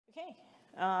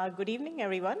Good evening,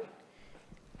 everyone.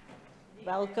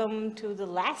 Welcome to the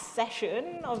last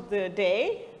session of the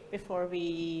day before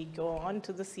we go on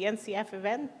to the CNCF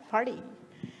event party.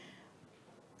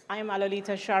 I am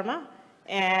Alolita Sharma,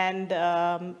 and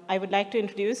I would like to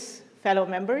introduce fellow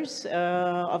members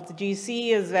of the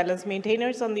GC as well as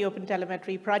maintainers on the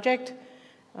OpenTelemetry project.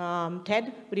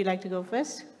 Ted, would you like to go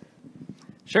first?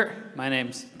 Sure. My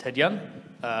name's Ted Young.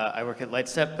 I work at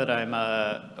Lightstep, but I'm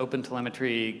a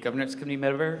OpenTelemetry Governance Committee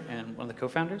member and one of the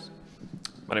co-founders.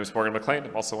 My name is Morgan McLean.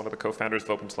 I'm also one of the co-founders of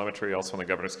OpenTelemetry, also on the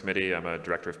Governance Committee. I'm a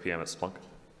director of PM at Splunk.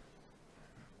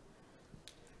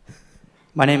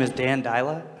 My name is Dan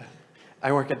Dyla.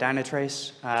 I work at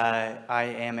Dynatrace. I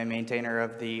am a maintainer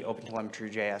of the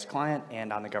OpenTelemetry JS client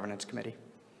and on the Governance Committee.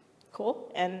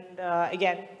 Cool. And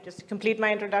again, just to complete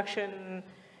my introduction,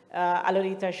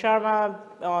 Alolita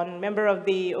Sharma, member of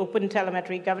the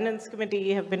OpenTelemetry Governance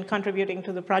Committee, have been contributing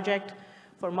to the project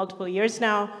for multiple years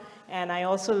now, and I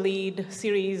also lead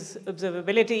series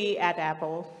observability at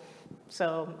Apple.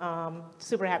 So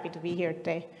super happy to be here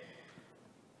today.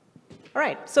 All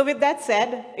right, so with that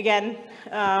said, again,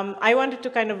 I wanted to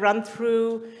kind of run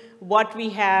through what we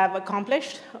have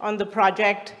accomplished on the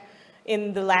project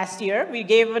in the last year. We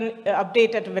gave an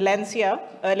update at Valencia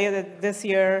earlier this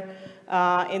year,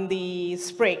 in the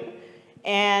spring.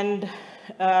 And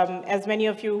as many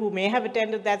of you who may have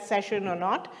attended that session or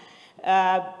not,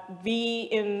 we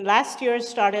in last year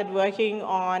started working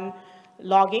on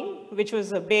logging, which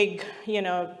was a big,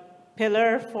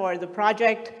 pillar for the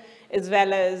project, as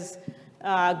well as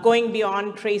going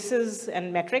beyond traces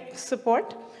and metric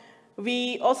support.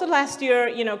 We also last year,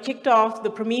 kicked off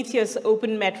the Prometheus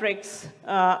Open Metrics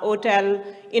OTel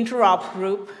interop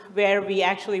group, where we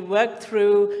actually worked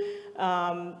through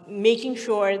making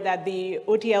sure that the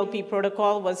OTLP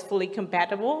protocol was fully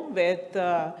compatible with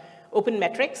Open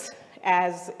Metrics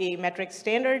as a metric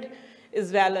standard,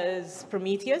 as well as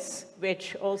Prometheus,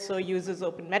 which also uses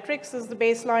Open Metrics as the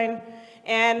baseline,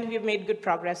 and we've made good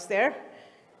progress there.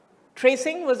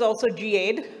 Tracing was also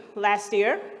GA'd last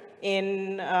year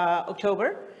in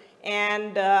October,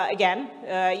 and again,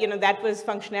 that was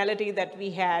functionality that we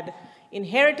had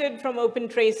inherited from Open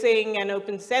Tracing and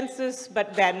Open Census,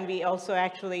 but then we also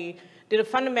actually did a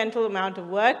fundamental amount of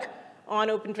work on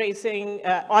Open Tracing,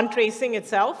 on tracing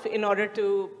itself, in order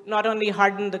to not only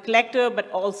harden the collector, but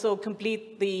also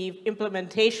complete the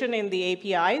implementation in the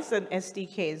APIs and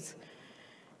SDKs.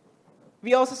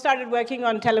 We also started working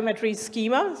on telemetry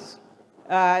schemas,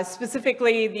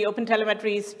 specifically the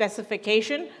OpenTelemetry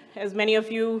specification. As many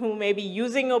of you who may be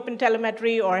using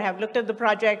OpenTelemetry or have looked at the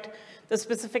project, the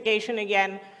specification,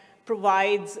 again,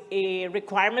 provides a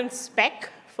requirements spec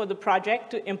for the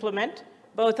project to implement,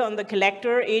 both on the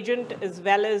collector agent as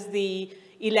well as the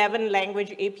 11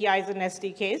 language APIs and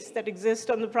SDKs that exist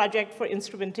on the project for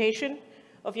instrumentation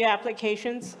of your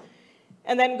applications.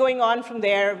 And then going on from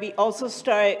there, we also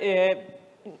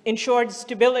ensured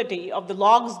stability of the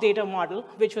logs data model,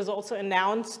 which was also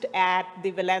announced at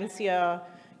the Valencia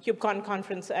KubeCon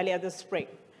conference earlier this spring.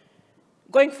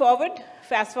 Going forward,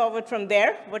 fast forward from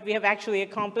there, what we have actually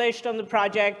accomplished on the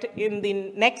project in the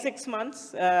next 6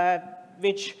 months,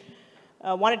 which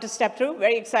wanted to step through.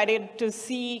 Very excited to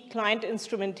see client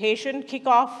instrumentation kick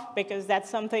off, because that's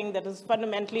something that is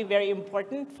fundamentally very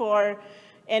important for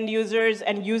end users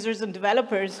and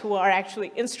developers who are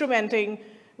actually instrumenting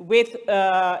with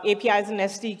APIs and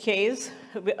SDKs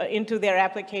into their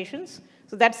applications.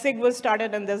 So that SIG was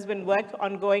started, and there's been work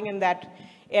ongoing in that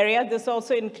area. This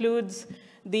also includes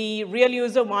the real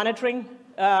user monitoring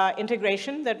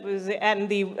integration that was, and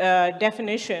the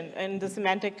definition and the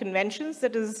semantic conventions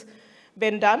that has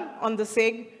been done on the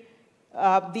SIG.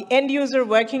 The end user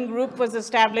working group was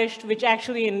established, which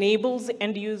actually enables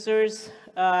end users,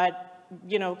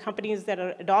 companies that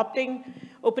are adopting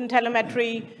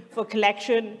OpenTelemetry for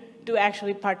collection to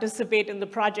actually participate in the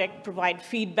project, provide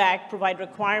feedback, provide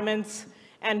requirements,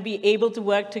 and be able to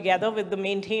work together with the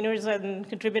maintainers and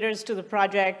contributors to the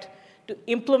project to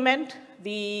implement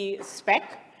the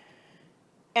spec.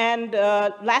 And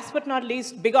last but not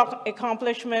least, big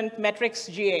accomplishment, metrics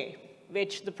GA,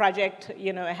 which the project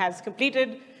has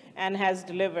completed and has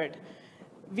delivered.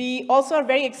 We also are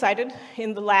very excited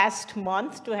in the last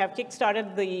month to have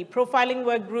kickstarted the profiling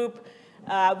work group,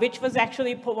 which was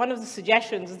actually one of the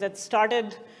suggestions that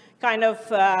started kind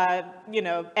of,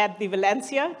 at the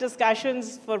Valencia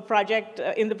discussions for project,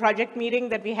 in the project meeting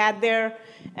that we had there,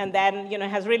 and then,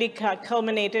 has really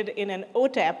culminated in an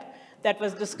OTEP that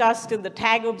was discussed in the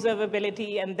tag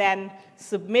observability and then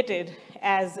submitted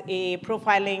as a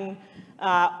profiling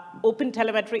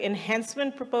OpenTelemetry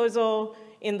enhancement proposal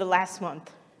in the last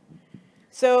month.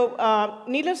 So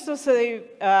needless to say,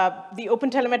 the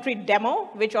OpenTelemetry demo,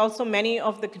 which also many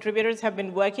of the contributors have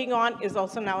been working on, is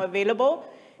also now available.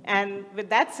 And with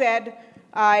that said,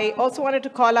 I also wanted to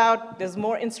call out there's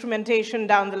more instrumentation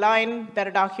down the line,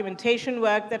 better documentation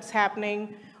work that's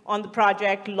happening on the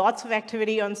project, lots of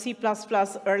activity on C++,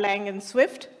 Erlang, and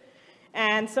Swift,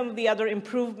 and some of the other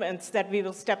improvements that we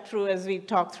will step through as we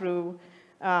talk through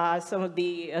some of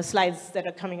the slides that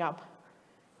are coming up.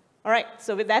 All right,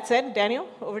 so with that said, Daniel,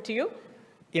 over to you.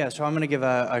 Yeah, so I'm going to give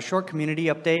a short community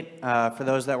update. For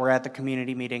those that were at the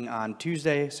community meeting on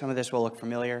Tuesday, some of this will look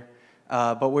familiar.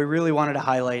 But we really wanted to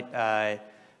highlight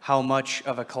how much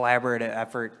of a collaborative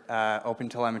effort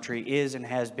OpenTelemetry is and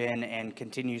has been and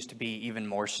continues to be even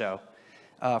more so.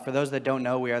 For those that don't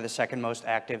know, we are the second most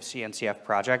active CNCF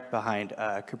project behind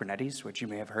Kubernetes, which you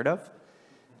may have heard of.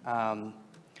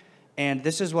 And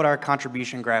this is what our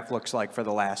contribution graph looks like for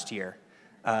the last year.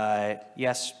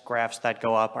 Yes, graphs that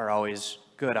go up are always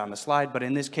good on the slide, but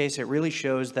in this case, it really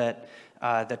shows that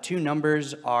the two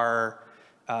numbers are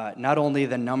not only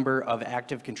the number of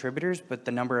active contributors, but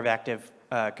the number of active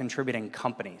contributing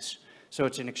companies. So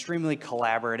it's an extremely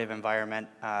collaborative environment,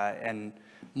 and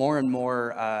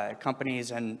more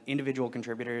companies and individual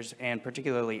contributors, and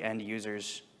particularly end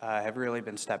users, have really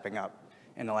been stepping up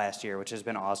in the last year, which has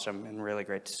been awesome and really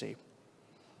great to see.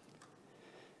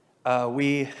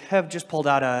 We have just pulled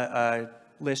out a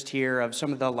list here of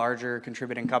some of the larger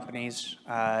contributing companies.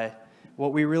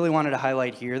 What we really wanted to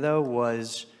highlight here, though,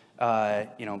 was a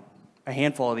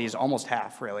handful of these, almost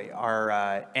half really,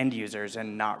 are end users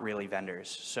and not really vendors.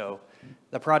 So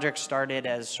the project started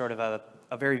as sort of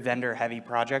a very vendor-heavy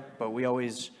project, but we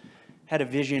always had a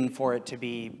vision for it to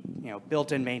be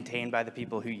built and maintained by the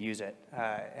people who use it.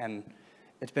 And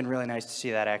it's been really nice to see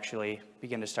that actually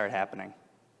begin to start happening.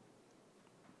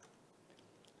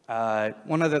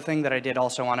 One other thing that I did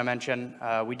also want to mention,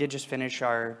 we did just finish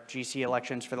our GC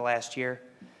elections for the last year.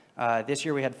 This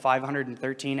year we had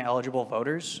 513 eligible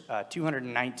voters,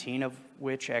 219 of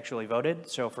which actually voted.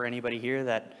 So for anybody here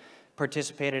that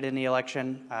participated in the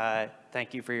election,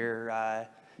 thank you for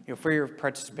your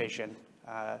participation.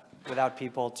 Without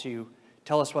people to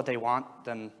tell us what they want,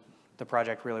 then the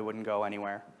project really wouldn't go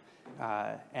anywhere.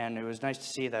 And it was nice to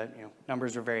see that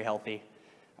numbers were very healthy.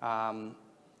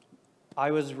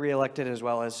 I was reelected as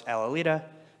well as Alolita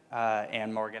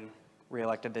and Morgan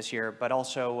reelected this year, but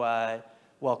also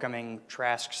welcoming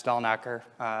Trask Stalnaker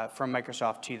from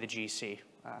Microsoft to the GC.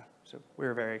 So we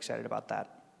were very excited about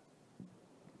that.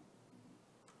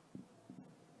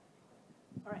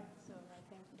 All right, so I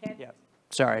think Ted. Yeah,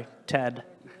 sorry, Ted.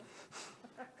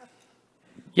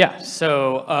 Yeah,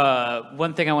 so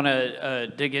one thing I want to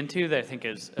dig into that I think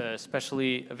is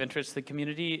especially of interest to the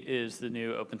community is the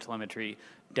new OpenTelemetry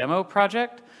demo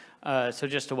project. So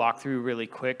just to walk through really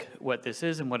quick what this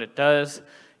is and what it does,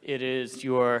 it is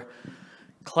your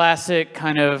classic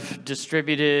kind of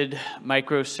distributed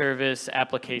microservice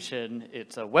application.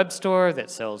 It's a web store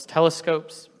that sells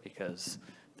telescopes because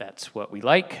that's what we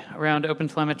like around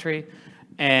OpenTelemetry.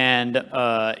 And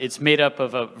it's made up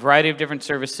of a variety of different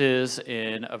services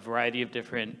in a variety of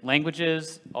different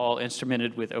languages, all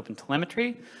instrumented with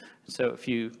OpenTelemetry. So if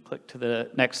you click to the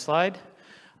next slide,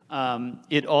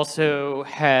 it also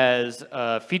has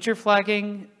feature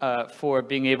flagging for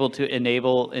being able to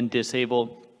enable and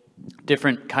disable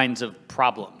different kinds of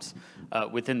problems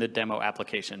within the demo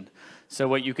application. So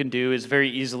what you can do is very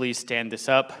easily stand this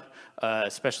up,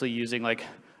 especially using like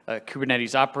a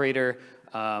Kubernetes operator,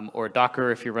 or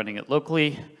Docker if you're running it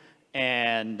locally,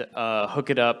 and hook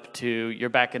it up to your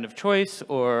backend of choice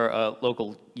or a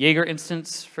local Jaeger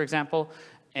instance, for example,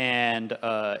 and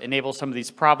enable some of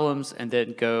these problems and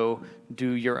then go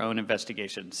do your own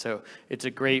investigation. So it's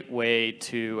a great way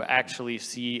to actually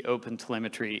see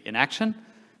OpenTelemetry in action.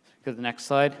 Go to the next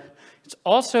slide. It's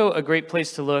also a great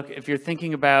place to look if you're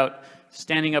thinking about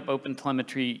standing up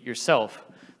OpenTelemetry yourself.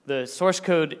 The source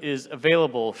code is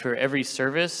available for every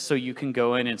service, so you can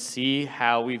go in and see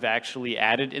how we've actually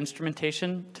added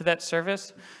instrumentation to that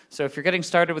service. So if you're getting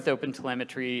started with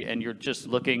OpenTelemetry and you're just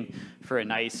looking for a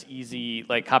nice, easy,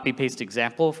 like copy-paste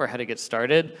example for how to get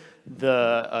started,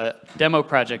 the demo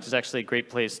project is actually a great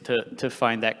place to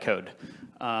find that code.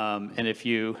 And if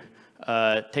you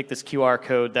take this QR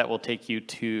code, that will take you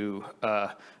to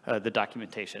the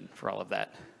documentation for all of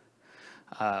that.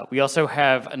 We also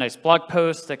have a nice blog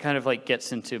post that kind of like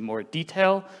gets into more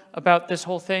detail about this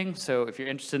whole thing. So if you're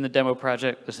interested in the demo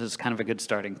project, this is kind of a good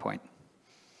starting point.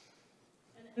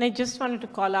 And I just wanted to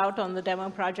call out on the demo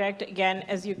project. Again,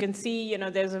 as you can see,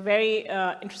 there's a very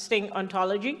interesting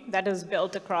ontology that is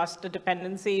built across the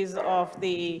dependencies of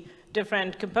the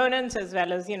different components as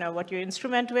well as what you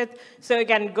instrument with. So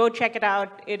again, go check it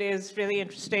out. It is really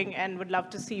interesting, and would love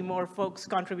to see more folks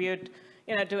contribute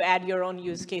to add your own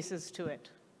use cases to it.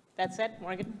 That's it,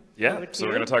 Morgan. Yeah, so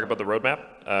we're going to talk about the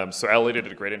roadmap. So Alolita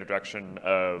did a great introduction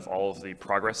of all of the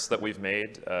progress that we've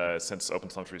made since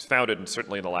OpenTelemetry was founded, and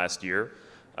certainly in the last year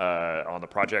on the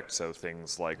project. So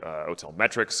things like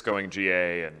OpenTelemetry going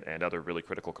GA and other really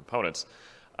critical components.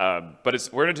 But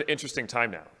we're in an interesting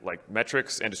time now. Like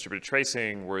metrics and distributed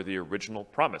tracing were the original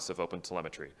promise of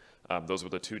OpenTelemetry. Those were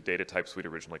the two data types we'd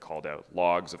originally called out.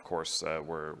 Logs, of course,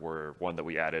 were one that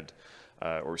we added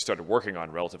or we started working on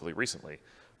relatively recently.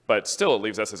 But still, it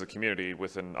leaves us as a community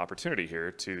with an opportunity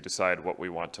here to decide what we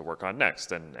want to work on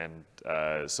next.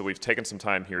 So we've taken some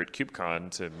time here at KubeCon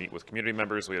to meet with community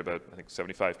members. We had about, I think,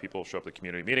 75 people show up at the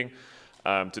community meeting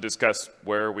to discuss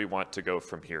where we want to go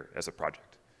from here as a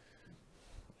project.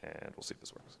 And we'll see if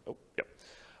this works. Oh, yep.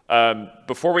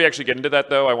 Before we actually get into that,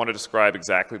 though, I want to describe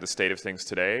exactly the state of things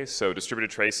today. So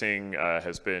distributed tracing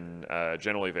has been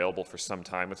generally available for some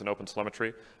time within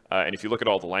OpenTelemetry. And if you look at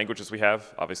all the languages we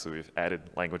have, obviously we've added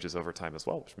languages over time as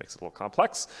well, which makes it a little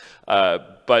complex.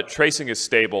 But tracing is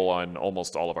stable on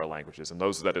almost all of our languages. And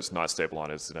those that it's not stable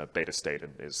on is in a beta state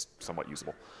and is somewhat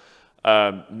usable.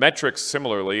 Metrics,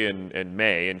 similarly, in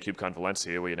May in KubeCon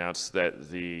Valencia, we announced that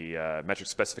the metric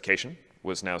specification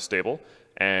was now stable.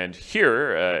 And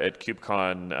here at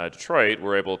KubeCon Detroit,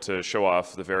 we're able to show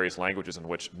off the various languages in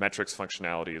which metrics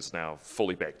functionality is now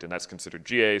fully baked. And that's considered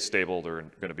GA, stable. There are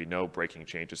going to be no breaking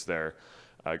changes there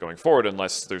going forward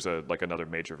unless there's another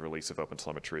major release of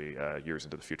OpenTelemetry years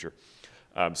into the future.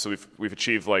 So we've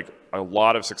achieved a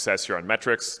lot of success here on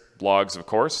metrics. Logs, of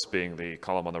course, being the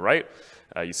column on the right.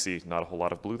 You see not a whole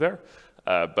lot of blue there.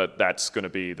 But that's going to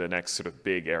be the next sort of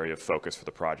big area of focus for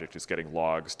the project, is getting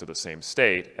logs to the same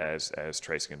state as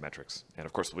tracing and metrics. And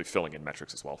of course, we'll be filling in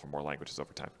metrics as well for more languages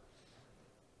over time.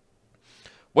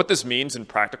 What this means in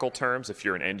practical terms, if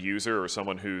you're an end user or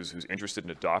someone who's interested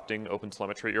in adopting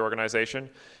OpenTelemetry at your organization,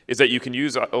 is that you can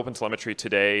use OpenTelemetry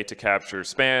today to capture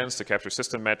spans, to capture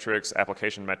system metrics,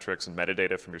 application metrics, and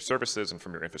metadata from your services and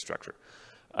from your infrastructure,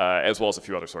 as well as a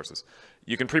few other sources.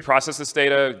 You can pre-process this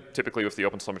data, typically with the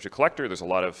OpenTelemetry collector. There's a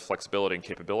lot of flexibility and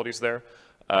capabilities there.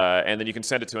 And then you can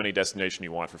send it to any destination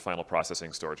you want for final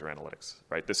processing, storage, or analytics,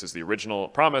 right? This is the original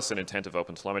promise and intent of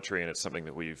OpenTelemetry, and it's something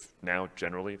that we've now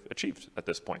generally achieved at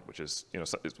this point, which is,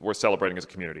 we're celebrating as a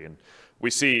community. And we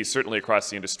see certainly across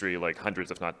the industry, hundreds,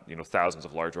 if not, thousands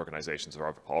of large organizations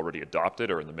have already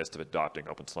adopted or in the midst of adopting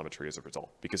OpenTelemetry as a result,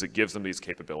 because it gives them these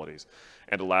capabilities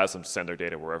and allows them to send their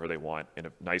data wherever they want in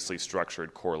a nicely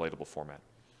structured, correlatable format.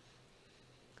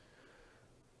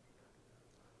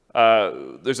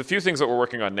 There's a few things that we're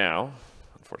working on now.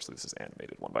 Unfortunately, this is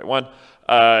animated one by one.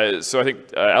 So I think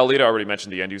Alolita already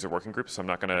mentioned the end user working group, so I'm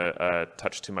not going to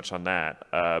touch too much on that.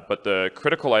 But the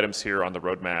critical items here on the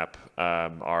roadmap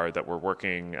are that we're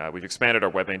working, we've expanded our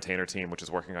web maintainer team, which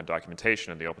is working on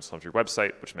documentation and the OpenTelemetry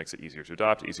website, which makes it easier to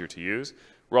adopt, easier to use.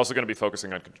 We're also going to be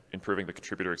focusing on improving the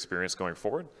contributor experience going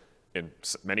forward. In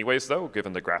many ways, though,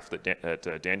 given the graph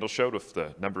that Daniel showed with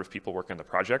the number of people working on the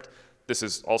project, this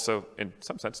is also, in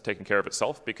some sense, taking care of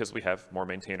itself because we have more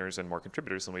maintainers and more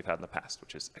contributors than we've had in the past,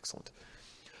 which is excellent.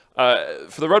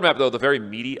 For the roadmap, though, the very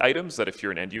meaty items that if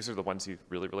you're an end user, the ones you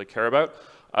really, really care about,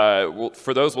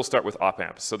 for those, we'll start with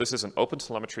op-amps. So this is an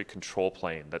OpenTelemetry control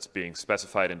plane that's being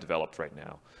specified and developed right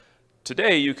now.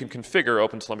 Today, you can configure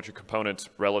OpenTelemetry components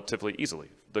relatively easily.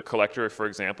 The collector, for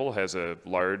example, has a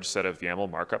large set of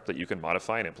YAML markup that you can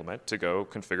modify and implement to go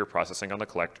configure processing on the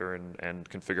collector and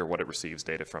configure what it receives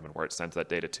data from and where it sends that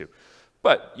data to.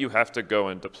 But you have to go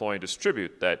and deploy and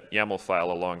distribute that YAML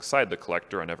file alongside the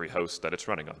collector on every host that it's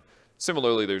running on.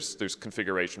 Similarly, there's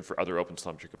configuration for other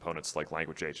OpenTelemetry components like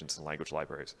language agents and language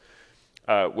libraries.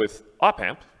 With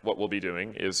op-amp, what we'll be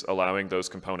doing is allowing those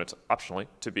components optionally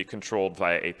to be controlled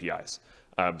via APIs.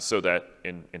 So that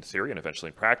in theory and eventually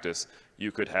in practice,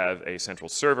 you could have a central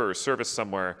server or service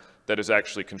somewhere that is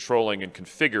actually controlling and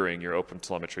configuring your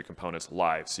OpenTelemetry components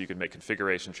live. So you can make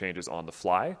configuration changes on the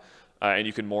fly, and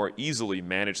you can more easily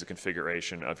manage the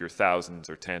configuration of your thousands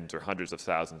or tens or hundreds of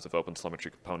thousands of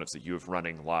OpenTelemetry components that you have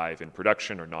running live in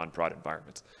production or non-prod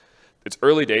environments. It's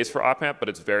early days for op-amp, but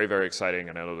it's very, very exciting,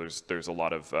 and I know there's a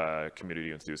lot of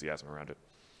community enthusiasm around it.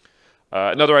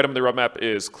 Another item on the roadmap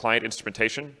is client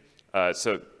instrumentation.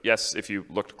 So yes, if you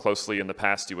looked closely in the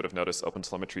past, you would have noticed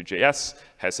OpenTelemetry JS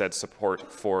has had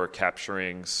support for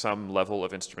capturing some level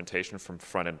of instrumentation from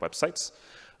front-end websites.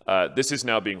 This is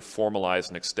now being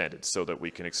formalized and extended so that we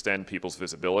can extend people's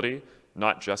visibility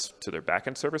not just to their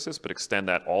backend services, but extend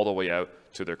that all the way out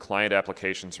to their client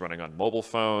applications running on mobile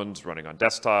phones, running on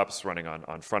desktops, running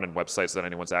on front-end websites that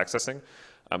anyone's accessing.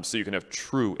 So you can have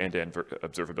true end-to-end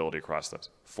observability across those.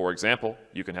 For example,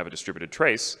 you can have a distributed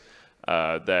trace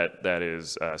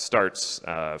that starts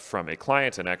from a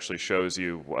client and actually shows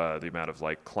you the amount of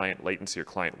like client latency or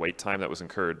client wait time that was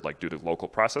incurred like due to local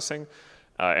processing.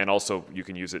 And also you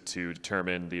can use it to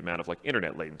determine the amount of like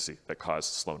internet latency that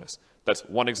caused slowness. That's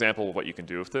one example of what you can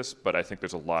do with this, but I think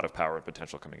there's a lot of power and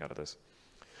potential coming out of this.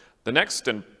 The next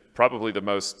and probably the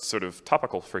most sort of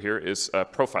topical for here is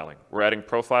profiling. We're adding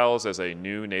profiles as a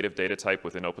new native data type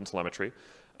within OpenTelemetry.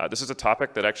 This is a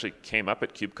topic that actually came up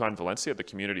at KubeCon Valencia at the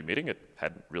community meeting. It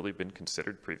hadn't really been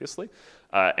considered previously,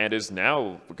 and is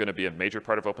now going to be a major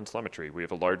part of OpenTelemetry. We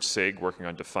have a large SIG working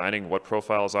on defining what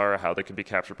profiles are, how they can be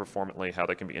captured performantly, how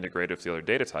they can be integrated with the other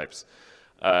data types.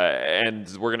 And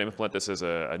we're going to implement this as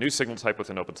a new signal type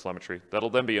within OpenTelemetry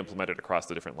that'll then be implemented across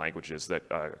the different languages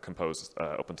that compose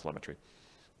OpenTelemetry.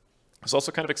 It's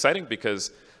also kind of exciting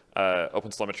because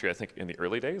OpenTelemetry, I think in the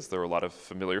early days, there were a lot of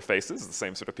familiar faces, the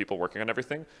same sort of people working on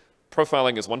everything.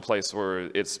 Profiling is one place where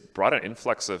it's brought an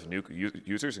influx of new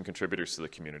users and contributors to the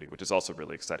community, which is also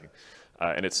really exciting.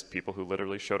 And it's people who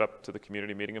literally showed up to the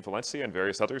community meeting in Valencia and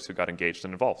various others who got engaged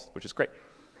and involved, which is great.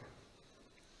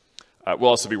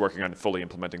 We'll also be working on fully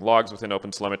implementing logs within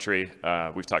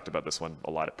OpenTelemetry. We've talked about this one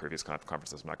a lot at previous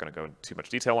conferences. I'm not going to go into too much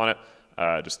detail on it.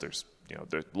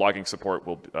 The logging support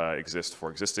will exist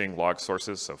for existing log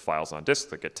sources, so files on disk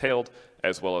that get tailed,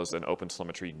 as well as an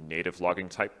OpenTelemetry native logging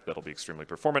type that'll be extremely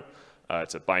performant.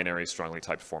 It's a binary, strongly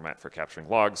typed format for capturing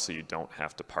logs, so you don't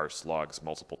have to parse logs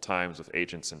multiple times with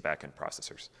agents and backend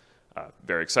processors.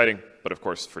 Very exciting, but of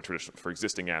course, for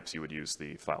existing apps, you would use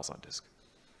the files on disk.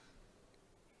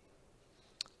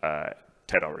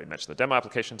 Ted already mentioned the demo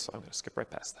application, so I'm going to skip right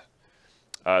past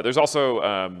that. There's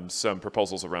also some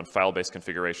proposals around file-based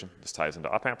configuration. This ties into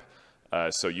OpAmp.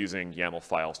 So using YAML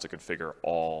files to configure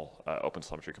all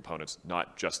OpenTelemetry components,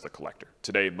 not just the collector.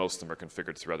 Today, most of them are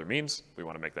configured through other means. We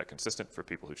want to make that consistent for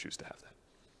people who choose to have that.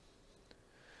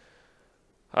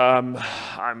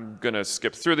 I'm going to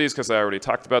skip through these because I already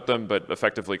talked about them, but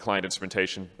effectively client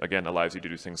instrumentation, again, allows you to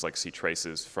do things like see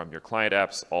traces from your client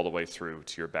apps all the way through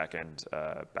to your backend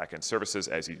services.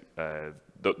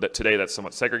 Today, that's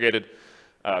somewhat segregated,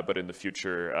 but in the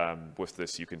future, with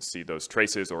this, you can see those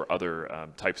traces or other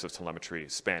types of telemetry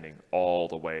spanning all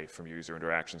the way from user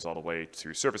interactions all the way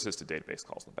through services to database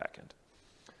calls in the backend.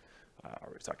 I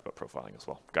already talked about profiling as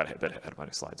well. Got ahead of my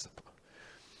slides.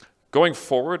 Going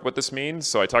forward, what this means,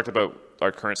 so I talked about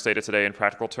our current state of today in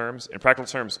practical terms. In practical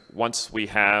terms, once we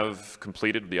have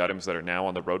completed the items that are now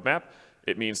on the roadmap,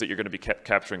 it means that you're going to be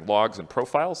capturing logs and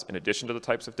profiles in addition to the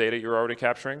types of data you're already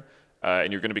capturing.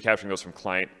 And you're going to be capturing those from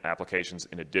client applications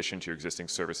in addition to your existing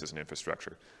services and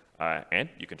infrastructure. And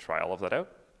you can try all of that out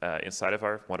inside of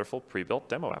our wonderful pre-built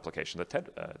demo application that Ted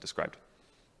described.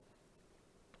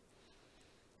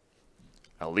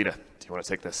 Alolita, do you want to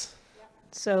take this?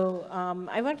 So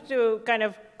I wanted to kind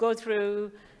of go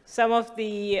through some of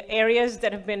the areas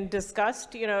that have been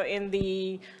discussed, in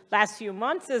the last few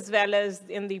months, as well as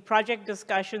in the project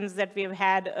discussions that we have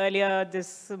had earlier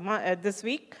this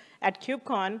week at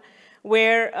KubeCon,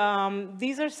 where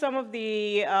these are some of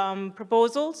the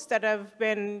proposals that have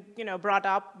been, brought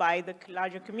up by the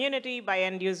larger community, by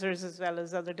end users, as well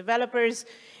as other developers,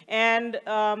 and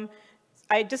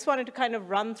I just wanted to kind of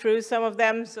run through some of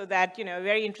them so that,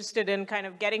 very interested in kind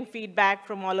of getting feedback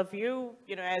from all of you,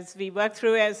 as we work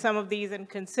through some of these and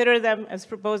consider them as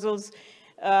proposals.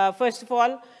 First of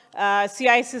all,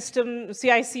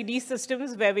 CI/CD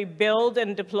systems where we build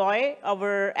and deploy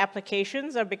our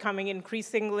applications are becoming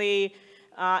increasingly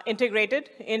integrated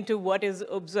into what is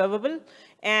observable.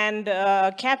 And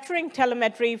capturing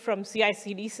telemetry from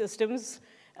CI/CD systems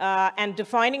and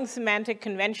defining semantic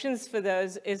conventions for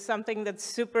those is something that's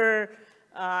super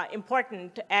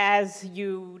important as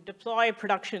you deploy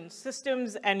production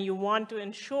systems and you want to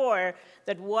ensure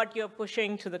that what you're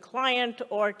pushing to the client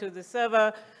or to the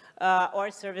server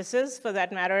or services, for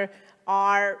that matter,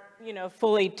 are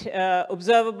fully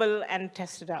observable and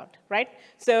tested out, right?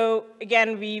 So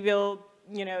again, we will,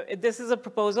 this is a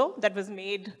proposal that was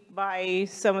made by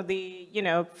some of the,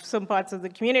 some parts of the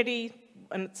community,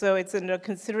 and so it's under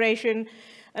consideration.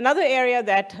 Another area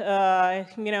that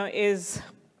is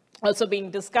also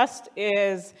being discussed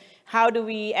is how do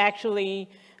we actually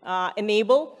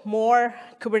enable more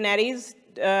Kubernetes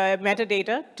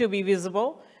metadata to be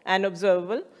visible and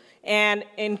observable, and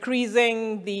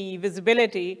increasing the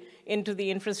visibility into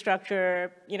the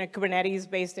infrastructure,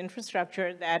 Kubernetes-based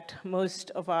infrastructure that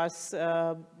most of us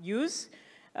use.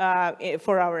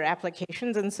 for our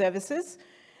applications and services.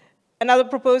 Another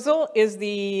proposal is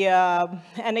the,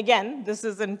 and again, this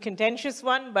is a contentious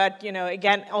one, but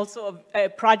again, also a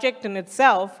project in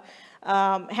itself,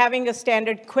 having a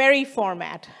standard query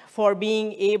format for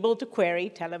being able to query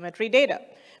telemetry data.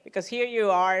 Because here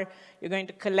you're going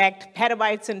to collect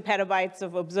petabytes and petabytes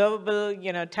of observable,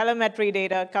 telemetry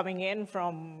data coming in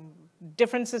from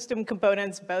different system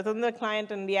components, both on the client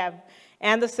and the app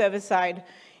and the service side.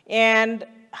 And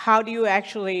how do you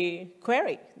actually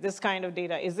query this kind of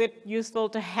data? Is it useful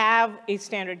to have a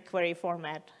standard query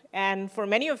format? And for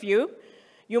many of you,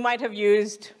 you might have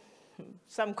used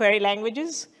some query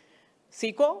languages.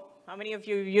 SQL, how many of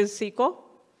you use SQL?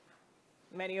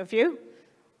 Many of you.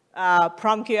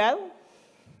 PromQL,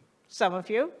 some of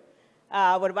you.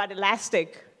 What about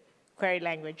Elastic query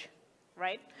language,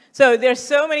 right? So there's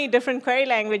so many different query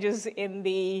languages in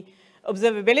the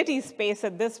observability space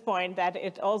at this point that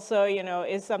it also,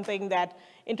 is something that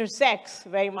intersects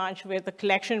very much with the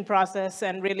collection process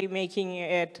and really making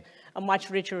it a much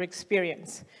richer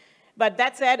experience. But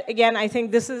that said, again, I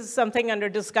think this is something under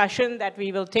discussion that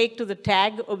we will take to the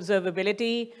TAG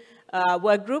observability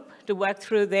work group to work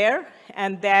through there,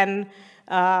 and then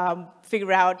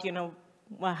figure out,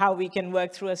 how we can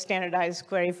work through a standardized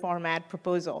query format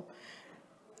proposal.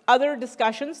 Other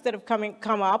discussions that have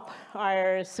come up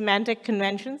are semantic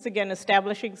conventions. Again,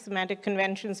 establishing semantic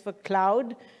conventions for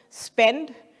cloud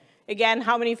spend. Again,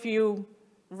 how many of you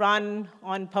run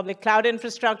on public cloud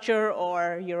infrastructure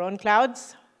or your own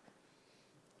clouds?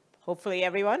 Hopefully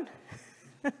everyone.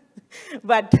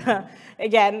 But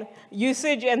again,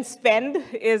 usage and spend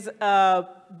is a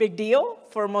big deal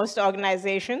for most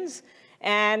organizations.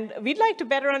 And we'd like to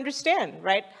better understand,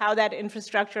 right, how that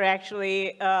infrastructure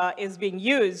actually is being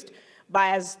used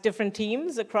by as different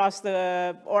teams across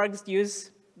the orgs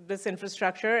use this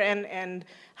infrastructure, and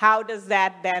how does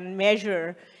that then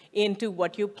measure into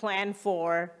what you plan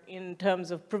for in terms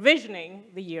of provisioning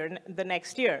the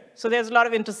next year. So there's a lot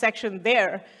of intersection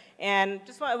there. And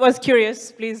just was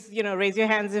curious, please, raise your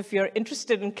hands if you're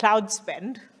interested in cloud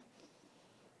spend.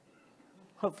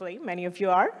 Hopefully, many of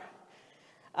you are.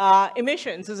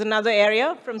 Emissions is another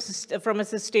area from a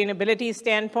sustainability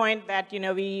standpoint that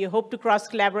we hope to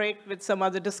cross-collaborate with some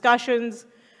other discussions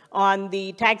on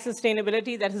the tag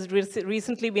sustainability that has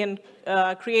recently been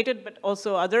created, but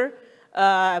also other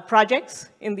projects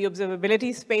in the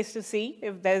observability space to see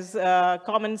if there's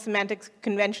common semantic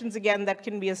conventions, again, that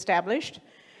can be established.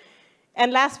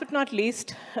 And last but not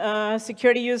least,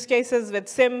 security use cases with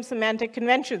SIM semantic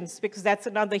conventions, because that's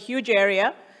another huge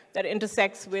area that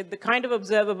intersects with the kind of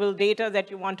observable data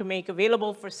that you want to make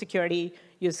available for security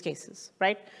use cases,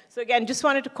 right? So again, just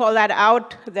wanted to call that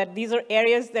out, that these are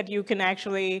areas that you can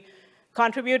actually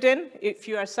contribute in. If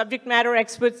you are subject matter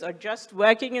experts or just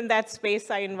working in that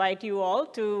space, I invite you all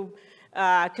to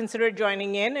consider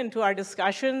joining into our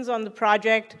discussions on the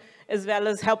project, as well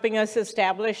as helping us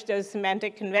establish those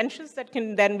semantic conventions that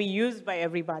can then be used by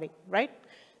everybody, right?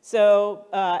 So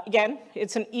again,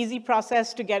 it's an easy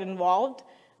process to get involved.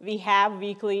 We have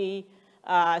weekly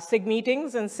SIG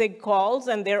meetings and SIG calls,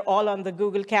 and they're all on the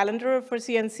Google Calendar for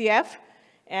CNCF,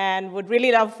 and would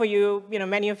really love for you,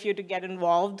 many of you to get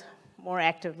involved more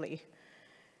actively.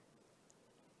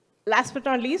 Last but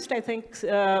not least, I think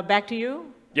back to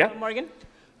you, Morgan.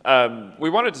 We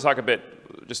wanted to talk a bit,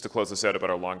 just to close this out, about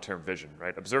our long-term vision,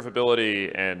 right?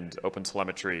 Observability and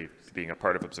OpenTelemetry being a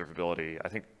part of observability. I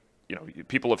think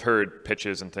people have heard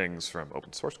pitches and things from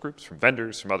open source groups, from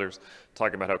vendors, from others,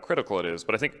 talking about how critical it is.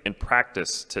 But I think in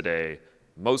practice today,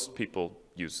 most people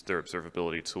use their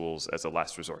observability tools as a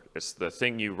last resort. It's the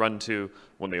thing you run to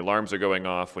when the alarms are going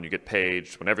off, when you get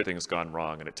paged, when everything's gone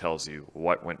wrong, and it tells you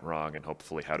what went wrong and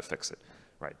hopefully how to fix it,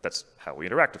 right? That's how we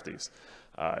interact with these.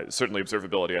 Certainly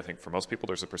observability, I think for most people,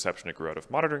 there's a perception it grew out of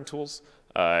monitoring tools,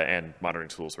 and monitoring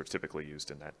tools were typically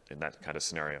used in that kind of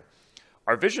scenario.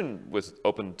 Our vision with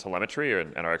OpenTelemetry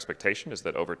and our expectation is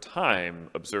that over time,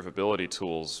 observability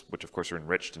tools, which of course are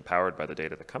enriched and powered by the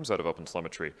data that comes out of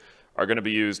OpenTelemetry, are going to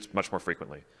be used much more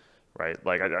frequently, right?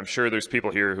 Like I'm sure there's people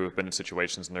here who have been in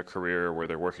situations in their career where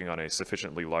they're working on a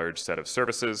sufficiently large set of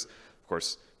services. Of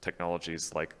course,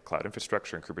 technologies like cloud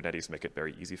infrastructure and Kubernetes make it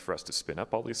very easy for us to spin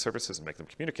up all these services and make them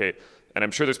communicate. And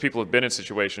I'm sure there's people who've been in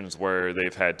situations where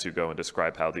they've had to go and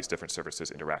describe how these different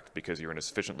services interact because you're in a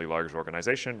sufficiently large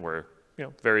organization where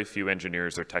very few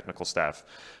engineers or technical staff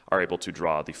are able to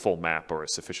draw the full map or a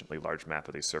sufficiently large map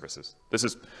of these services. This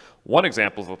is one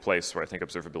example of a place where I think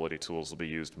observability tools will be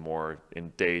used more in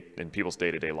people's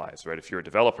day-to-day lives, right? If you're a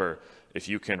developer, if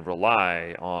you can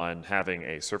rely on having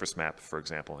a service map, for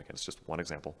example, again, it's just one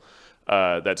example,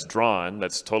 that's drawn,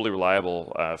 that's totally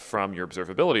reliable from your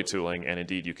observability tooling, and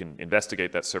indeed you can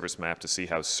investigate that service map to see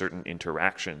how certain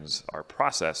interactions are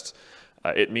processed.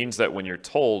 It means that when you're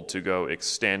told to go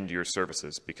extend your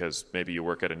services, because maybe you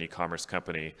work at an e-commerce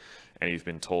company and you've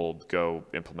been told go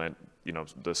implement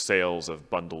the sales of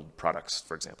bundled products,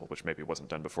 for example, which maybe wasn't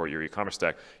done before your e-commerce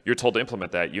stack, you're told to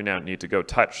implement that, you now need to go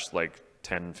touch like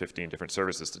 10, 15 different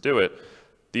services to do it.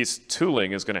 These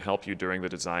tooling is going to help you during the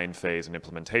design phase and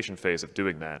implementation phase of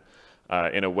doing that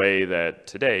in a way that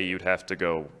today you'd have to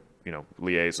go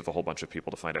liaise with a whole bunch of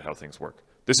people to find out how things work.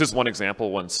 This is one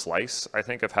example, one slice, I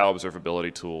think, of how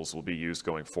observability tools will be used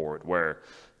going forward, where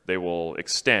they will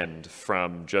extend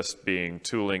from just being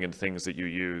tooling and things that you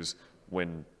use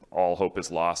when all hope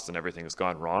is lost and everything has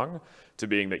gone wrong, to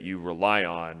being that you rely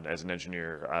on as an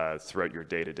engineer throughout your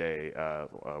day-to-day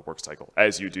work cycle,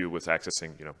 as you do with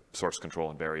accessing source control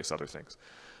and various other things,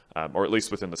 or at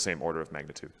least within the same order of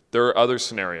magnitude. There are other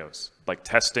scenarios, like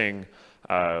testing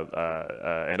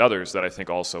and others, that I think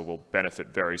also will benefit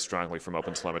very strongly from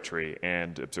OpenTelemetry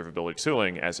and observability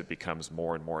tooling as it becomes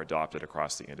more and more adopted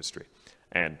across the industry.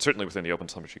 And certainly within the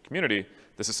OpenTelemetry community,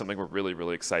 this is something we're really,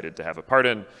 really excited to have a part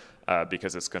in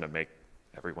because it's going to make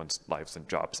everyone's lives and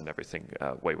jobs and everything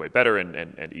way, way better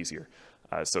and easier.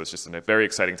 So it's just a very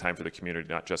exciting time for the community,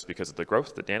 not just because of the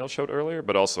growth that Daniel showed earlier,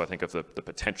 but also I think of the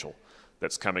potential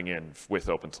that's coming in with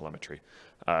OpenTelemetry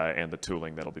and the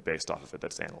tooling that'll be based off of it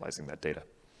that's analyzing that data.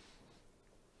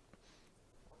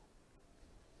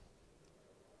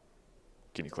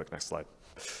 Can you click next slide?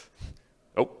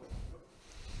 Oh.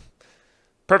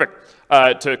 Perfect.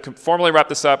 To formally wrap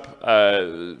this up,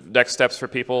 next steps for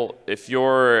people. If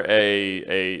you're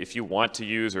if you want to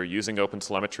use or using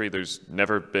OpenTelemetry, there's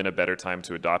never been a better time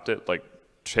to adopt it. Like,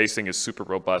 tracing is super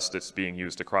robust. It's being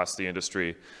used across the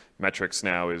industry. Metrics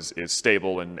now is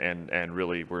stable, and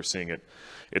really we're seeing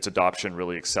its adoption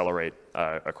really accelerate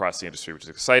across the industry, which is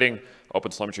exciting.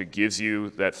 OpenTelemetry gives you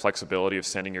that flexibility of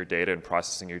sending your data and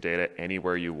processing your data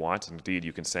anywhere you want. Indeed,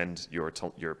 you can send your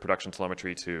production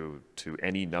telemetry to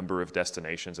any number of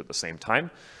destinations at the same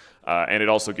time. And it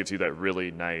also gives you that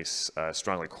really nice,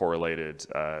 strongly correlated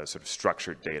sort of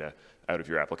structured data out of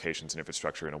your applications and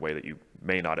infrastructure in a way that you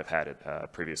may not have had it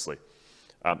previously.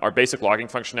 Our basic logging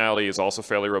functionality is also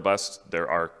fairly robust. There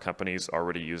are companies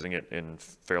already using it in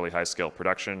fairly high-scale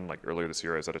production. Like earlier this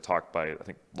year, I was at a talk by, I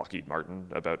think, Lockheed Martin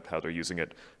about how they're using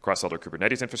it across all their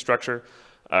Kubernetes infrastructure.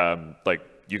 Like,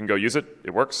 you can go use it.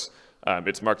 It works.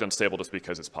 It's marked unstable just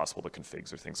because it's possible to config,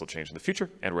 so things will change in the future,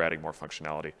 and we're adding more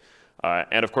functionality.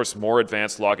 And of course, more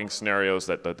advanced logging scenarios,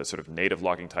 that the sort of native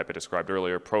logging type I described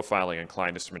earlier, profiling and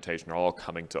client instrumentation are all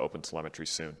coming to OpenTelemetry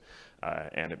soon.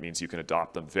 And it means you can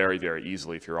adopt them very, very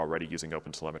easily if you're already using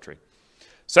OpenTelemetry.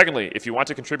 Secondly, if you want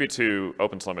to contribute to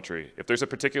OpenTelemetry, if there's a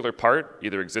particular part,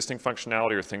 either existing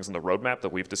functionality or things in the roadmap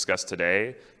that we've discussed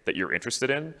today that you're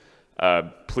interested in,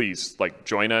 please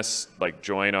join us,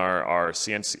 join our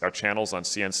channels on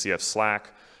CNCF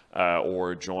Slack,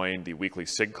 or join the weekly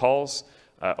SIG calls.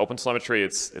 OpenTelemetry,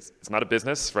 it's not a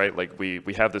business, right? Like,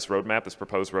 we have this roadmap, this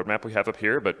proposed roadmap we have up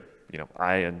here, but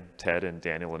I and Ted and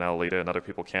Daniel and Alolita and other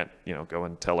people can't go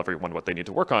and tell everyone what they need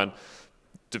to work on.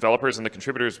 Developers and the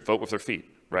contributors vote with their feet,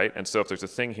 right? And so if there's a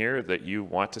thing here that you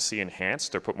want to see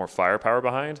enhanced or put more firepower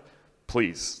behind,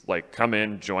 please come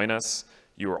in, join us.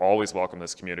 You are always welcome in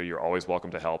this community. You're always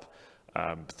welcome to help.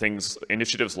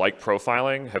 Initiatives like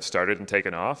profiling have started and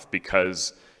taken off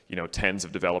because tens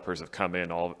of developers have come in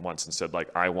all at once and said,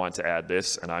 I want to add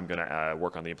this, and I'm going to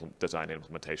work on the design and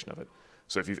implementation of it.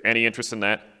 So if you've any interest in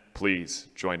that, please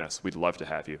join us. We'd love to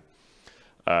have you.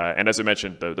 And as I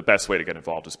mentioned, the best way to get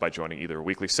involved is by joining either a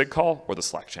weekly SIG call or the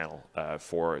Slack channel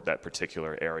for that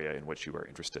particular area in which you are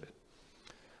interested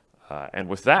in. And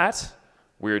with that,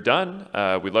 we're done.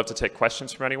 We'd love to take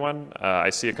questions from anyone. I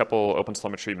see a couple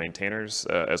OpenTelemetry maintainers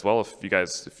as well. If you're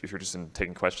interested in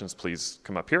taking questions, please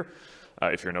come up here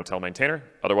if you're an OTel maintainer.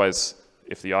 Otherwise,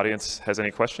 if the audience has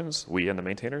any questions, we and the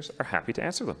maintainers are happy to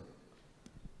answer them.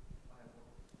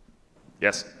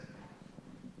 Yes?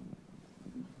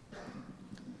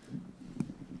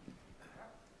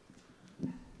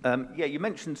 Yeah, you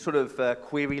mentioned sort of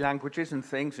query languages and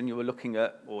things, and you were looking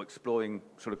at or exploring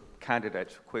sort of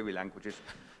candidates for query languages.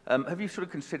 Have you sort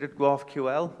of considered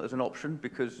GraphQL as an option?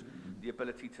 Because the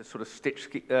ability to sort of stitch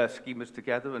schemas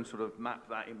together and sort of map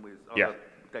that in with other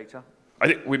data? I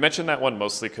think we mentioned that one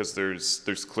mostly because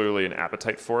there's clearly an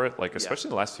appetite for it. Especially in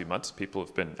the last few months, people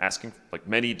have been asking,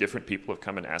 many different people have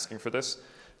come in asking for this.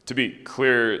 To be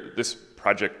clear, this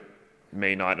project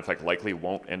may not, in fact, likely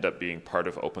won't end up being part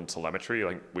of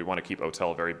OpenTelemetry. We want to keep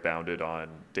OTel very bounded on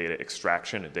data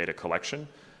extraction and data collection.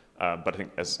 But I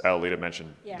think, as Alolita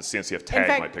mentioned, Yeah. the CNCF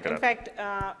tag might pick it up. In fact,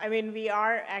 I mean, we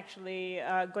are actually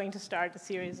going to start a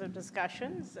series of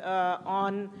discussions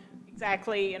on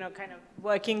exactly, kind of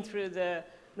working through the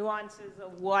nuances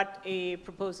of what a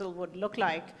proposal would look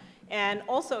like. And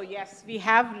also, yes, we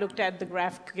have looked at the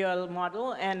GraphQL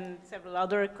model and several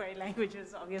other query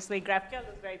languages. Obviously, GraphQL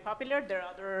is very popular. There are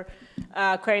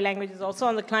other query languages also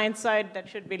on the client side that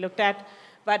should be looked at.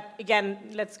 But again,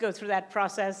 let's go through that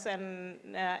process. And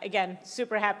again,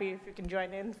 super happy if you can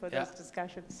join in for those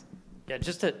discussions. Yeah,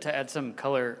 just to add some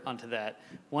color onto that,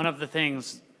 one of the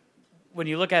things, when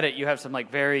you look at it, you have some like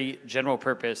very general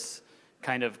purpose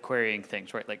kind of querying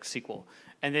things, right, like SQL.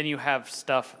 And then you have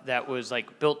stuff that was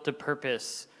like built to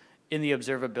purpose in the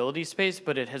observability space,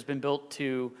 but it has been built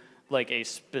to like a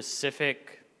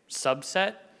specific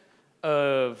subset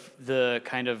of the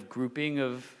kind of grouping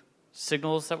of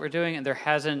signals that we're doing, and there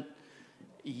hasn't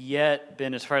yet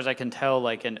been, as far as I can tell,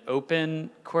 like an open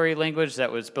query language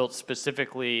that was built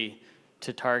specifically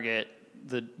to target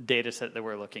the data set that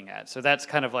we're looking at. So that's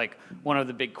kind of like one of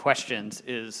the big questions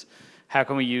is how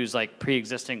can we use like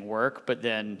pre-existing work, but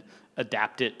then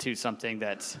adapt it to something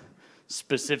that's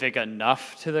specific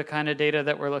enough to the kind of data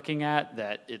that we're looking at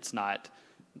that it's not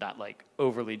like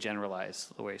overly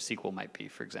generalized the way SQL might be,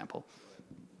 for example.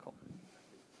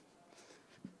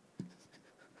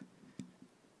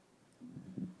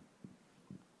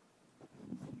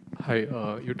 Hi,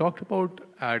 you talked about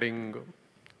adding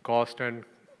cost and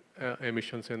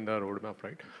emissions in the roadmap,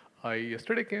 right? I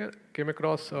yesterday came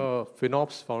across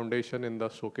FinOps Foundation in the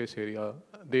showcase area.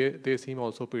 They seem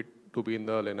also to be in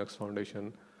the Linux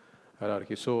Foundation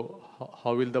hierarchy. So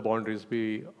how will the boundaries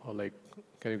be? Or like,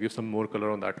 can you give some more color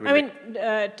on that? I mean,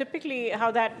 typically how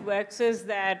that works is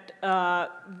that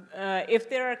if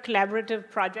there are collaborative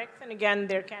projects, and again,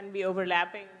 there can be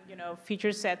overlapping,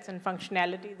 feature sets and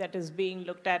functionality that is being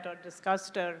looked at or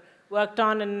discussed or worked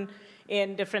on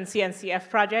in different CNCF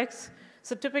projects.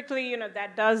 So typically,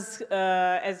 that does,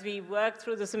 as we work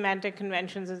through the semantic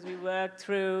conventions, as we work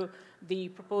through the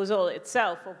proposal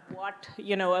itself of what, a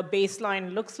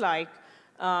baseline looks like,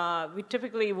 we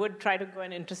typically would try to go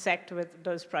and intersect with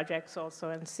those projects also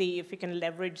and see if we can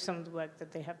leverage some of the work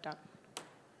that they have done.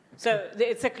 So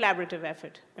it's a collaborative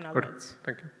effort, in other words.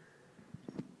 Thank you.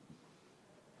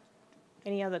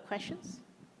 Any other questions?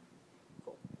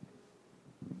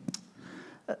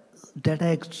 Data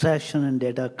extraction and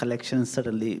data collection is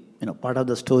certainly, part of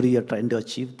the story you're trying to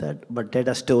achieve that, but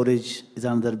data storage is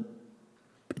another,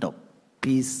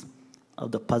 piece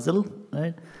of the puzzle,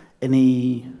 right?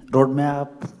 Any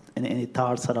roadmap, any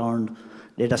thoughts around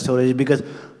data storage? Because,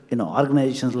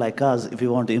 organizations like us, if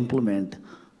you want to implement,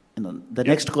 the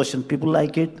next question, people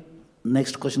like it,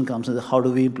 next question comes is how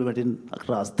do we implement it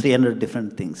across 300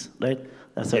 different things, right?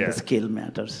 That's why the scale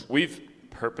matters. We've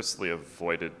purposely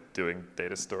avoided doing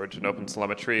data storage in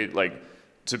OpenTelemetry. Like,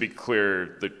 to be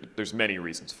clear, there's many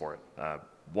reasons for it.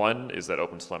 One is that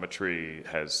OpenTelemetry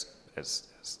has, as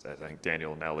I think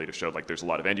Daniel and Alolita showed, like there's a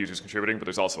lot of end users contributing, but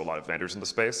there's also a lot of vendors in the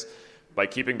space. By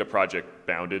keeping the project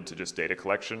bounded to just data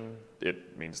collection,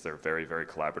 it means they're very, very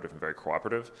collaborative and very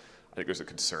cooperative. I think there's a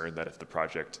concern that if the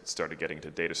project started getting into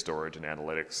data storage and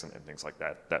analytics and things like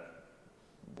that, that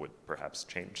would perhaps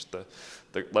change the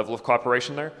level of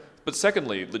cooperation there. But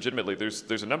secondly, legitimately,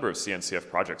 there's a number of CNCF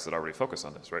projects that already focus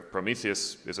on this, right?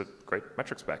 Prometheus is a great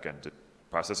metrics backend. It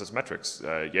processes metrics.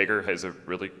 Jaeger has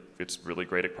it's really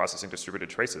great at processing distributed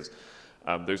traces.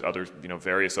 There's other,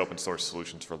 various open source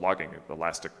solutions for logging,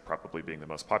 Elastic probably being the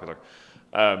most popular.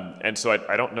 And so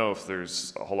I don't know if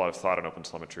there's a whole lot of thought on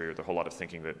OpenTelemetry or a whole lot of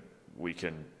thinking that we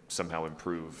can somehow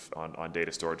improve on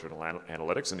data storage and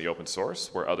analytics in the open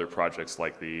source, where other projects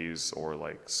like these or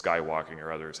like Skywalking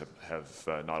or others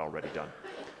have not already done.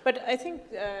 But I think,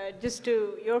 just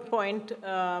to your point,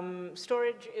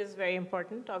 storage is very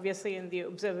important, obviously, in the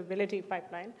observability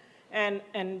pipeline. And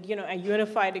a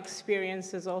unified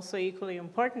experience is also equally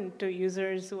important to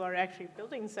users who are actually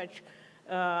building such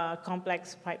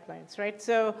complex pipelines, right?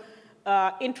 So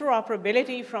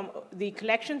interoperability from the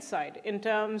collection side in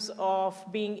terms of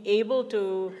being able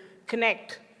to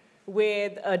connect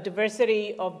with a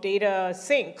diversity of data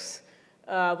sinks,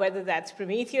 whether that's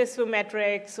Prometheus for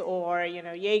metrics or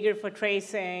Jaeger for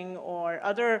tracing or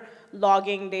other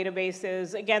logging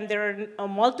databases. Again, there are a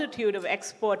multitude of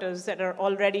exporters that are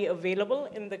already available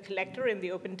in the collector, in the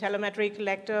OpenTelemetry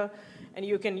collector, and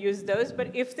you can use those.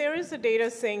 But if there is a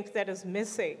data sink that is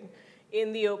missing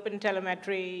in the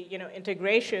OpenTelemetry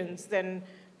integrations, then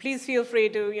please feel free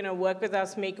to work with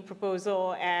us, make a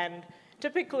proposal, and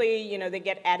typically they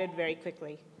get added very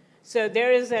quickly. So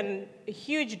there is a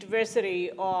huge diversity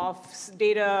of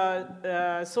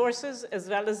data sources as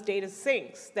well as data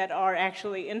sinks that are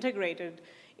actually integrated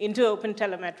into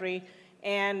OpenTelemetry.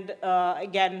 And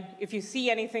again, if you see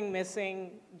anything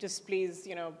missing, just please,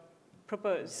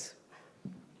 propose.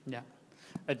 Yeah.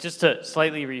 Just to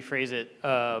slightly rephrase it,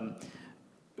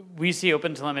 we see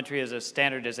OpenTelemetry as a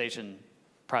standardization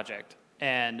project.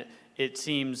 And it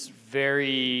seems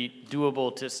very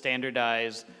doable to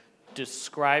standardize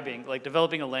describing, like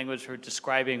developing a language for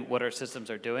describing what our systems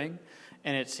are doing.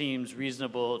 And it seems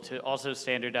reasonable to also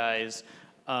standardize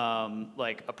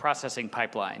like a processing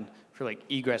pipeline for like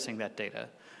egressing that data.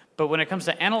 But when it comes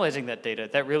to analyzing that data,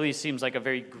 that really seems like a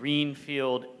very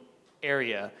greenfield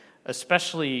area,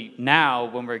 especially now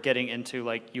when we're getting into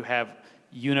like you have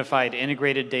unified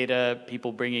integrated data,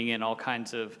 people bringing in all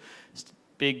kinds of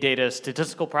big data,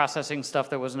 statistical processing stuff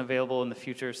that wasn't available in the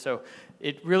future. So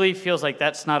it really feels like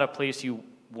that's not a place you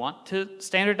want to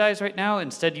standardize right now.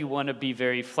 Instead, you want to be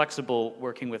very flexible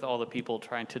working with all the people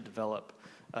trying to develop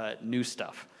new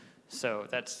stuff. So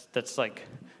that's like,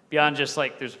 beyond just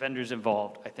like there's vendors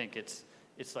involved, I think it's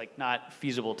like not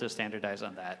feasible to standardize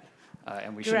on that,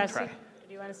 and we shouldn't try. Do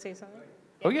you want to say something?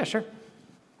 Oh yeah, sure.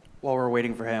 While we're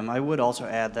waiting for him, I would also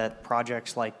add that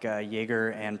projects like Jaeger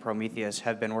and Prometheus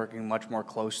have been working much more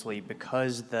closely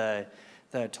because the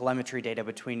telemetry data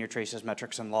between your traces,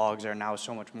 metrics, and logs are now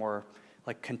so much more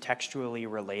like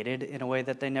contextually related in a way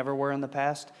that they never were in the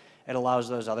past. It allows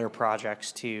those other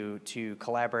projects to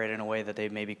collaborate in a way that they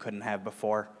maybe couldn't have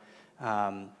before.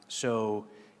 So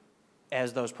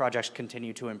as those projects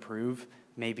continue to improve,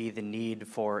 maybe the need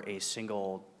for a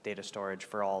single data storage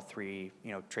for all three,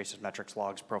 traces, metrics,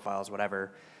 logs, profiles,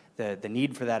 whatever, the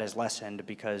need for that is lessened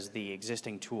because the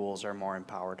existing tools are more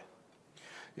empowered.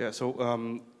 Yeah, so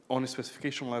on a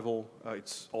specification level,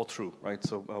 it's all true, right?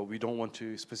 So we don't want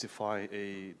to specify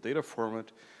a data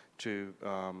format to,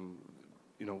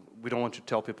 we don't want to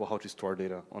tell people how to store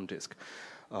data on disk.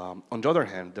 On the other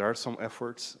hand, there are some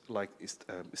efforts like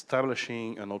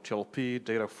establishing an OTLP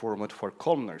data format for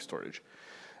columnar storage.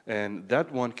 And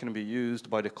that one can be used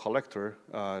by the collector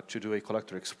to do a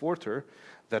collector exporter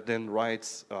that then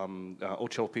writes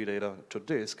OTLP data to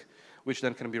disk, which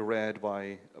then can be read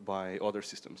by other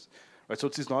systems. Right, so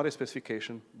it is not a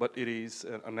specification, but it is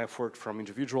an effort from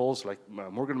individuals, like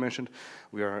Morgan mentioned.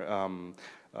 We are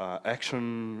the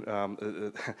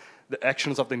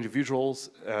actions of the individuals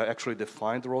actually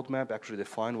define the roadmap, actually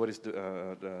define what is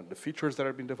the features that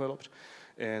are being developed.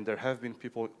 And there have been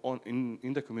people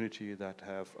in the community that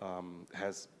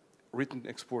has written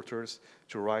exporters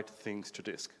to write things to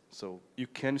disk. So you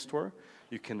can store,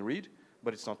 you can read,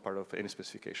 but it's not part of any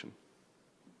specification.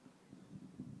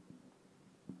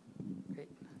 Great.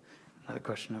 Another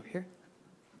question over here.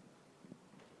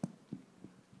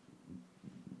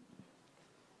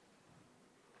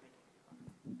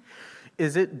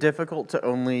 Is it difficult to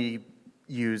only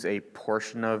use a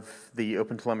portion of the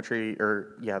OpenTelemetry,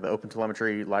 the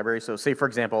OpenTelemetry library? So say, for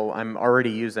example, I'm already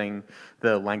using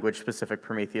the language-specific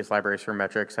Prometheus libraries for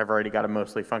metrics. I've already got a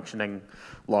mostly functioning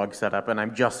log set up, and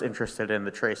I'm just interested in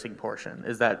the tracing portion.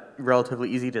 Is that relatively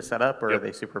easy to set up, or are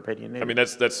they super opinionated? I mean,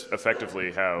 that's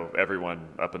effectively how everyone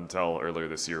up until earlier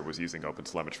this year was using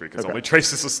OpenTelemetry, because only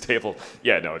traces was stable.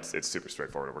 Yeah, no, it's super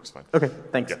straightforward. It works fine. Okay,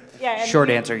 thanks. Yeah, Short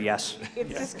answer, yes.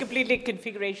 It's just completely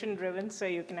configuration-driven, so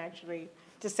you can actually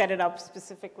just set it up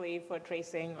specifically for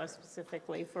tracing or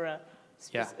specifically for a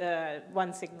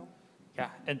one signal. Yeah,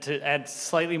 and to add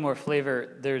slightly more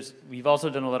flavor, we've also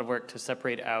done a lot of work to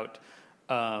separate out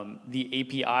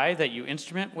the API that you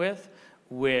instrument with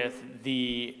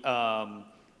the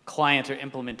client or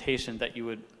implementation that you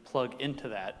would plug into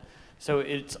that. So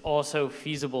it's also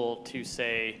feasible to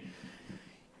say,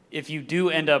 if you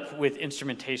do end up with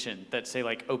instrumentation that's, say,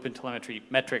 like OpenTelemetry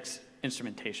metrics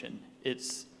instrumentation,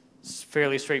 it's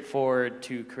fairly straightforward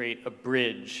to create a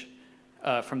bridge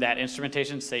from that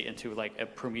instrumentation, say, into like a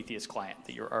Prometheus client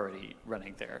that you're already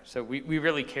running there. So we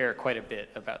really care quite a bit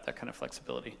about that kind of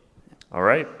flexibility. All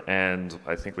right, and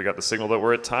I think we got the signal that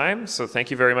we're at time, so thank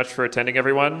you very much for attending,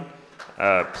 everyone.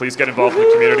 Please get involved in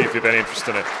the community if you have any interest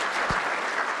in it.